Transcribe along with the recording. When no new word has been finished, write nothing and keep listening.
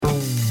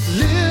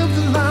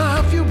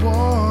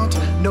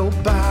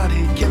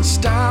can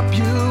stop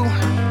you.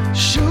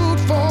 Shoot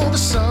for the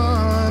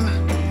sun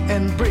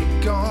and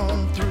break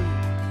on through.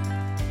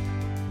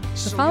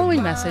 The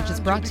following message is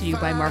brought to you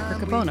by Mark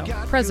Riccobono,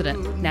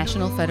 President,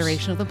 National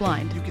Federation of the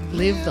Blind.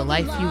 Live the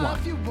life you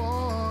want.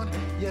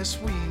 Yes,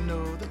 we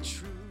know the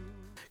truth.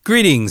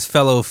 Greetings,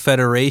 fellow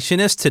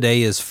Federationists.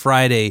 Today is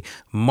Friday,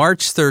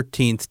 March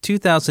 13th,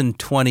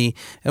 2020,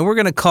 and we're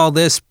going to call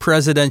this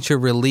Presidential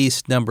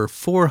Release number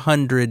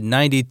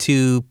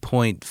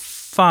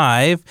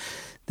 492.5.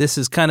 This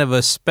is kind of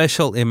a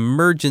special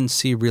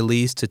emergency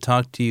release to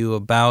talk to you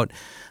about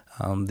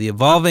the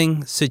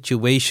evolving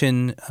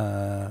situation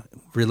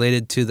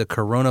related to the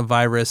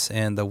coronavirus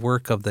and the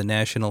work of the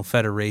National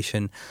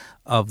Federation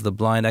of the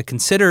Blind. I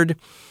considered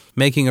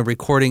making a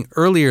recording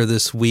earlier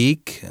this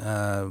week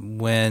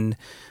when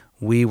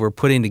we were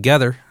putting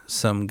together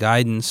some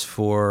guidance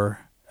for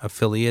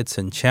affiliates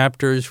and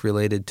chapters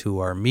related to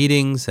our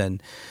meetings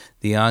and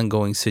the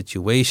ongoing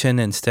situation.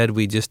 Instead,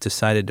 we just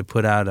decided to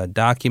put out a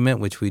document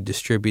which we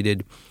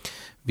distributed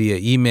via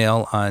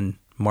email on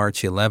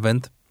March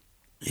 11th.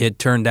 It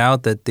turned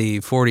out that the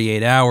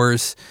 48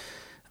 hours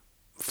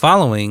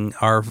following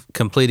our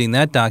completing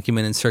that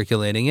document and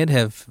circulating it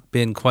have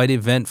been quite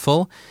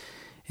eventful.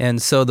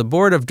 And so the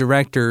board of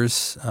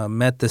directors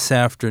met this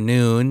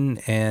afternoon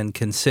and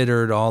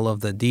considered all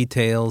of the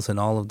details and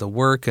all of the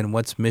work and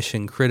what's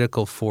mission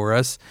critical for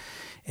us.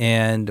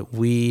 And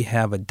we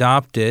have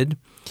adopted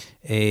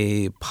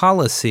a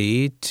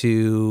policy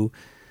to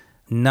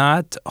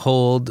not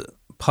hold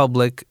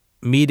public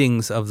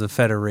meetings of the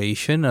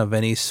Federation of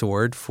any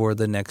sort for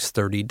the next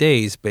 30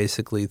 days,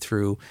 basically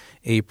through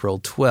April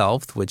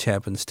 12th, which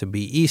happens to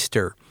be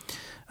Easter.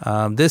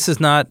 This is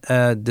not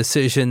a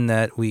decision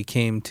that we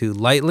came to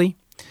lightly.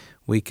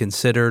 We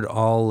considered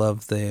all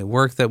of the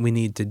work that we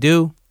need to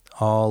do,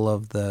 all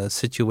of the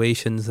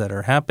situations that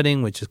are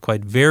happening, which is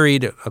quite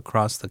varied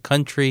across the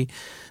country,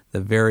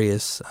 the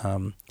various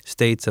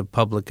states of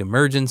public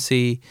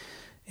emergency,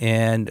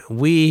 and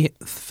we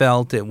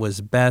felt it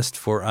was best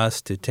for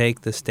us to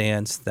take the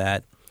stance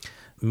that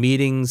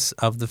meetings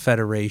of the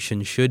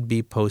Federation should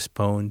be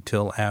postponed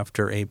till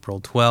after April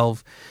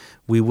 12.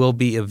 We will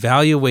be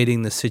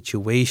evaluating the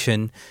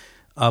situation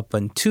up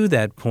until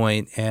that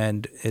point,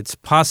 and it's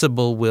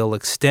possible we'll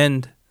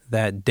extend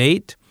that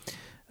date,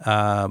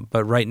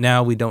 but right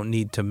now we don't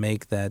need to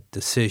make that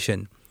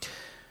decision.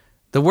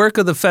 The work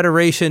of the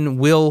Federation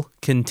will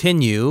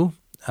continue.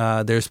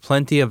 There's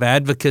plenty of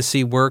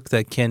advocacy work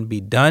that can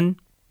be done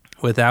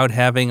without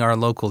having our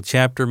local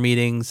chapter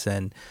meetings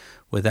and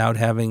without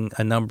having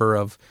a number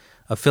of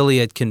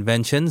affiliate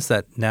conventions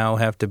that now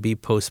have to be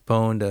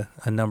postponed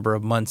a number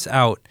of months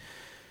out.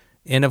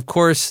 And of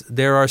course,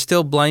 there are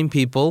still blind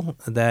people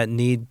that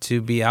need to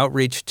be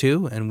outreached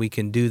to, and we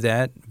can do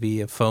that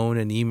via phone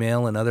and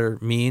email and other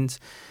means.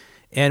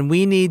 And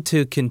we need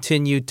to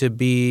continue to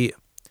be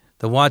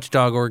the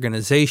watchdog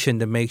organization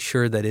to make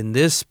sure that in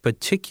this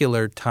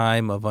particular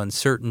time of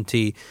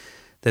uncertainty,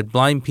 that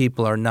blind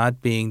people are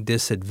not being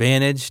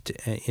disadvantaged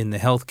in the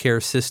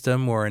healthcare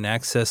system or in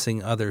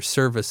accessing other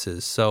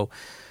services. So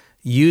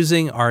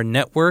using our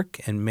network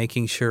and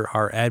making sure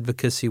our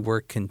advocacy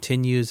work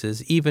continues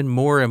is even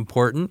more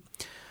important.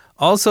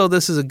 Also,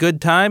 this is a good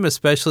time,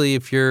 especially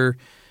if you're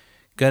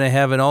going to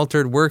have an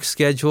altered work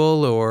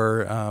schedule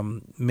or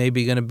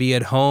maybe going to be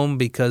at home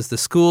because the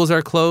schools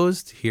are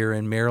closed. Here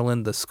in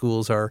Maryland, the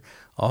schools are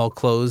all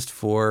closed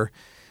for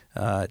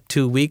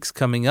 2 weeks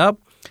coming up.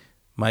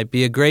 Might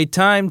be a great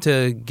time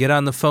to get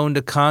on the phone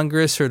to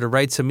Congress or to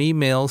write some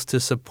emails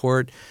to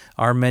support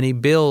our many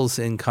bills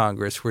in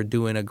Congress. We're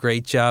doing a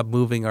great job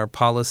moving our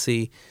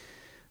policy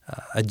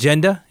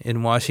agenda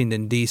in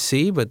Washington,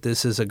 D.C., but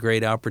this is a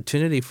great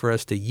opportunity for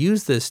us to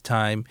use this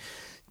time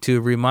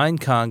to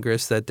remind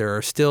Congress that there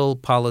are still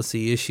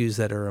policy issues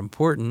that are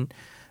important,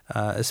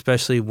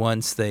 especially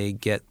once they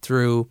get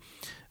through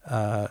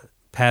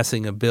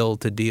passing a bill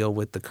to deal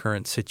with the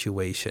current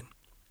situation.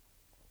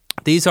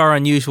 These are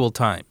unusual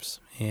times,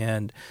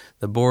 and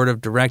the board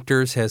of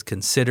directors has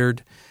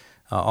considered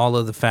all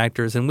of the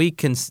factors, and we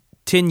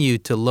continue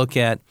to look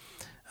at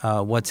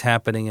what's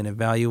happening and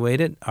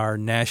evaluate it. Our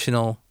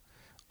national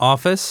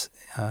office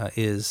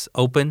is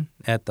open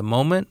at the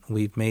moment.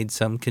 We've made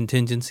some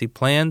contingency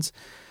plans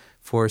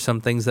for some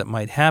things that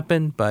might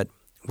happen, but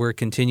we're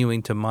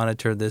continuing to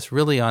monitor this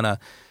really on a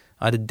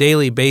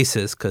daily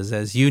basis because,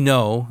 as you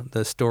know,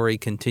 the story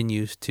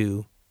continues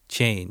to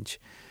change.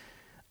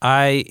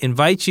 I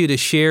invite you to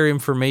share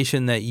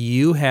information that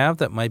you have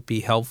that might be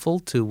helpful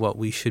to what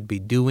we should be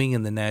doing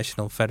in the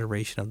National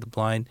Federation of the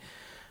Blind.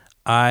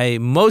 I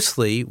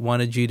mostly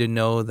wanted you to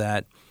know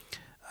that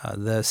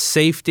the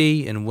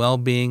safety and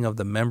well-being of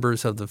the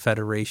members of the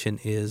Federation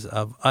is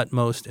of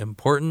utmost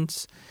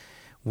importance.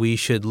 We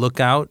should look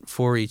out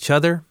for each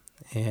other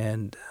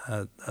and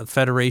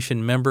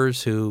Federation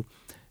members who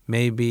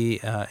may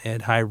be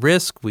at high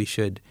risk. We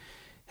should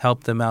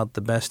help them out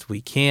the best we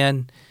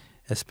can,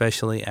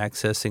 especially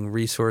accessing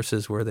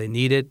resources where they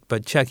need it,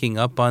 but checking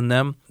up on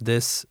them.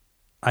 This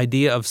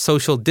idea of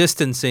social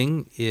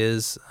distancing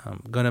is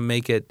going to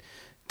make it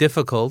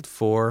difficult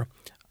for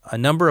a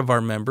number of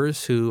our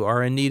members who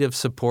are in need of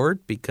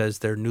support because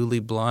they're newly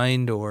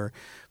blind or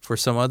for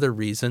some other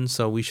reason,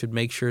 so we should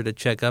make sure to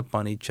check up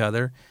on each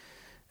other.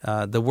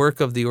 The work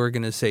of the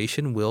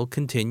organization will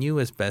continue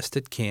as best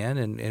it can,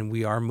 and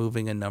we are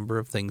moving a number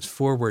of things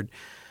forward.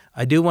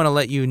 I do want to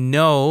let you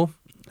know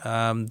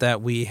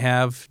that we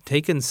have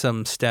taken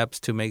some steps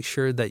to make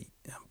sure that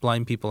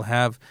blind people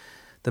have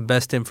the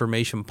best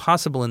information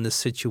possible in this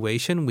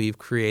situation. We've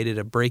created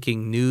a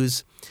breaking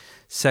news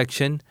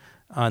section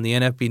on the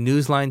NFB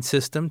Newsline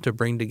system to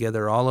bring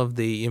together all of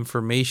the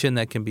information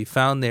that can be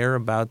found there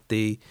about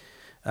the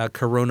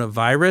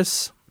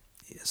coronavirus.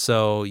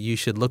 So you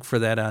should look for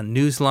that on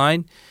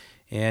Newsline.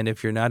 And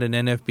if you're not an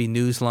NFB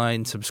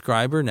Newsline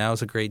subscriber, now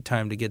is a great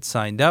time to get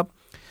signed up.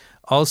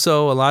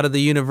 Also, a lot of the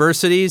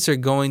universities are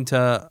going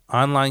to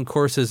online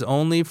courses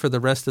only for the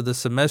rest of the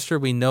semester.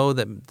 We know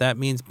that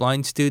means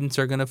blind students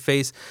are going to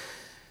face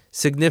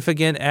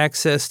significant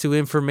access to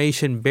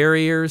information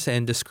barriers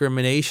and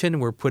discrimination.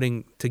 We're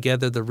putting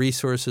together the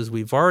resources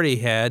we've already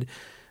had,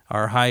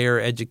 our higher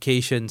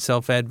education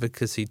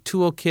self-advocacy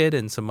toolkit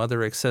and some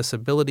other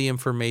accessibility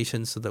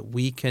information so that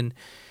we can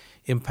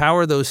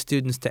empower those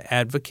students to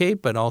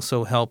advocate, but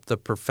also help the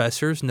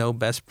professors know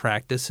best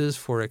practices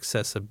for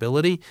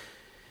accessibility.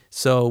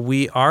 So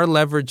we are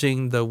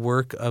leveraging the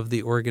work of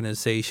the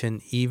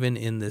organization even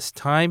in this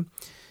time.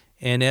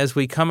 And as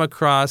we come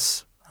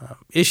across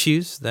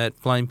issues that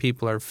blind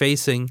people are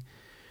facing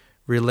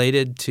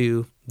related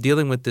to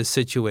dealing with this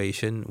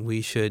situation,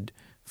 we should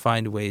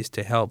find ways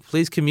to help.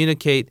 Please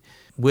communicate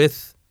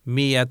with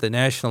me at the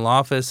national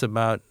office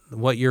about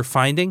what you're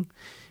finding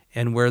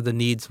and where the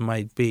needs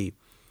might be.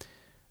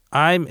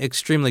 I'm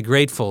extremely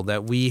grateful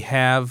that we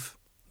have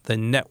the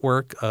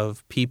network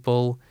of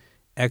people,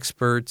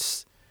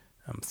 experts,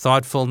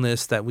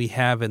 thoughtfulness that we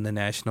have in the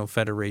National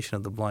Federation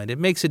of the Blind. It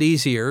makes it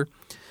easier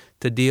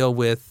to deal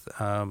with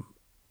a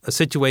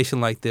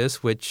situation like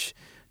this, which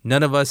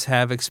none of us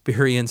have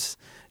experience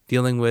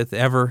dealing with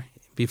ever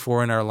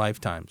before in our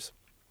lifetimes.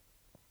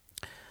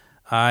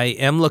 I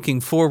am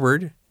looking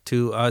forward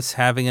to us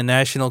having a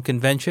national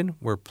convention.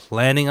 We're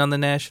planning on the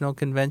national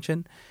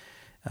convention.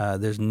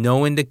 There's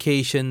no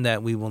indication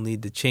that we will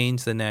need to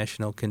change the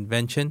national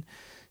convention,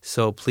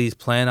 so please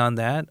plan on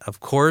that. Of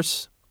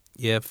course,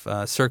 if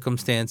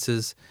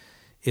circumstances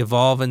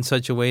evolve in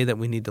such a way that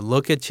we need to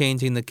look at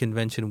changing the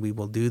convention, we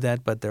will do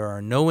that, but there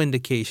are no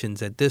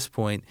indications at this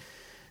point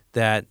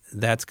that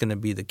that's going to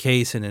be the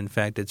case, and in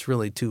fact, it's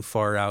really too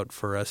far out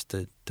for us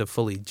to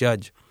fully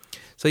judge.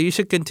 So you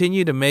should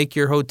continue to make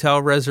your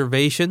hotel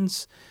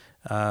reservations,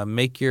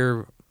 make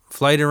your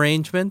flight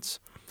arrangements.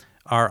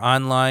 Our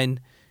online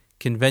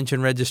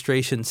convention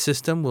registration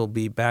system will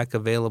be back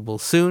available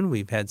soon.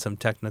 We've had some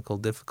technical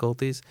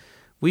difficulties.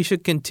 We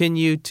should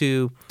continue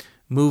to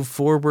move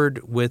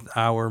forward with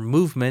our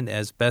movement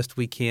as best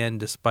we can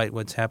despite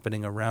what's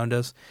happening around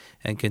us,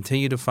 and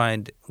continue to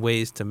find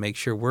ways to make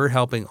sure we're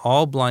helping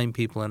all blind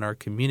people in our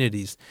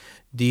communities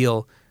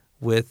deal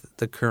with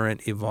the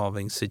current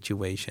evolving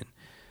situation.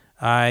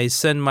 I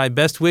send my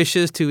best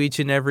wishes to each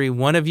and every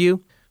one of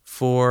you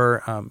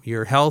for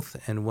your health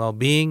and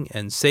well-being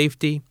and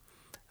safety.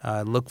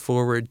 I look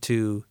forward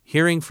to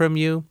hearing from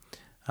you.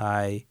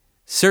 I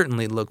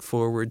certainly look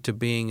forward to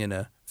being in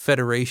a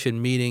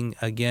Federation meeting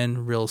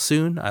again real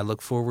soon. I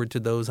look forward to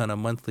those on a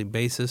monthly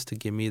basis to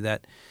give me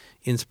that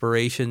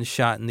inspiration,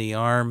 shot in the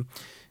arm,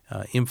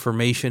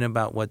 information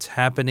about what's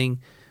happening.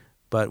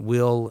 But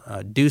we'll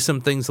do some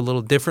things a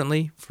little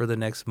differently for the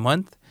next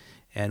month,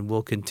 and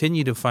we'll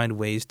continue to find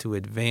ways to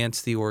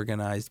advance the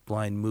organized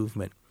blind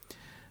movement.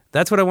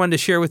 That's what I wanted to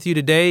share with you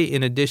today,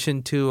 in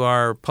addition to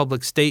our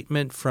public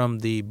statement from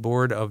the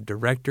Board of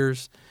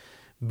Directors.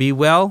 Be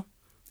well,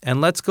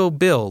 and let's go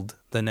build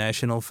the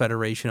National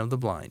Federation of the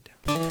Blind.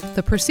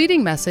 The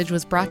preceding message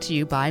was brought to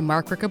you by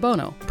Mark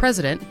Riccobono,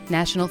 President,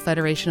 National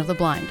Federation of the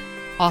Blind,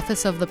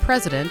 Office of the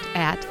President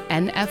at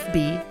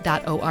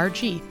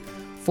nfb.org,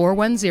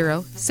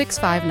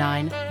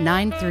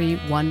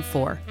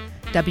 410-659-9314,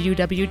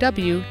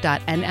 www.nfb.org.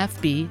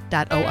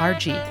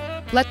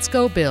 Let's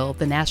go build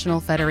the National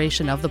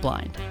Federation of the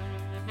Blind.